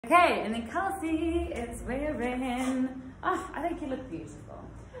Okay, and then Kelsey is wearing, oh, I think you look beautiful.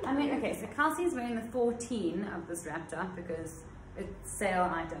 I mean, okay, so Kelsey is wearing the 14 of this wrap top because it's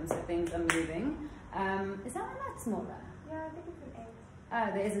sale item, so things are moving. Is that one not smaller? Yeah, I think it's an 8.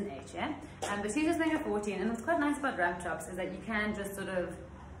 Oh, there is an 8, yeah? But she's just wearing a 14, and what's quite nice about wrap tops is that you can just sort of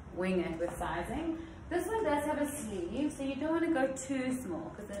wing it with sizing. This one does have a sleeve, so you don't want to go too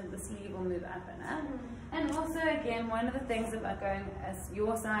small because then the sleeve will move up and up. And also, again, one of the things about going as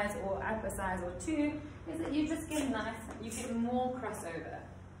your size or up a size or 2 is that you just get you get more crossover.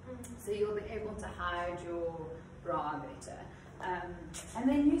 So you'll be able to hide your bra better. And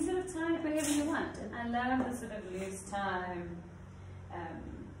then you sort of tie it wherever you want. And I love the sort of loose tie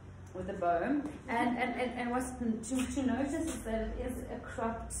with the bow. And what's to notice is that it is a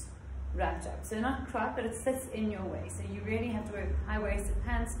cropped wrap top. So not cropped, but it sits in your waist. So you really have to wear high-waisted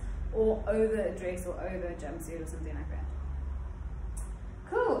pants or over a dress or over a jumpsuit or something like that.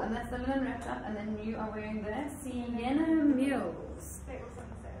 Cool, and that's the linen wrap top. And then you are wearing the Sienna Mules,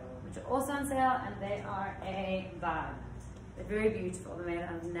 which are also on sale, and they are a vibe. They're very beautiful. They're made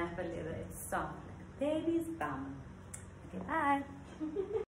out of nappa leather. It's soft, like a baby's bum. Okay, bye.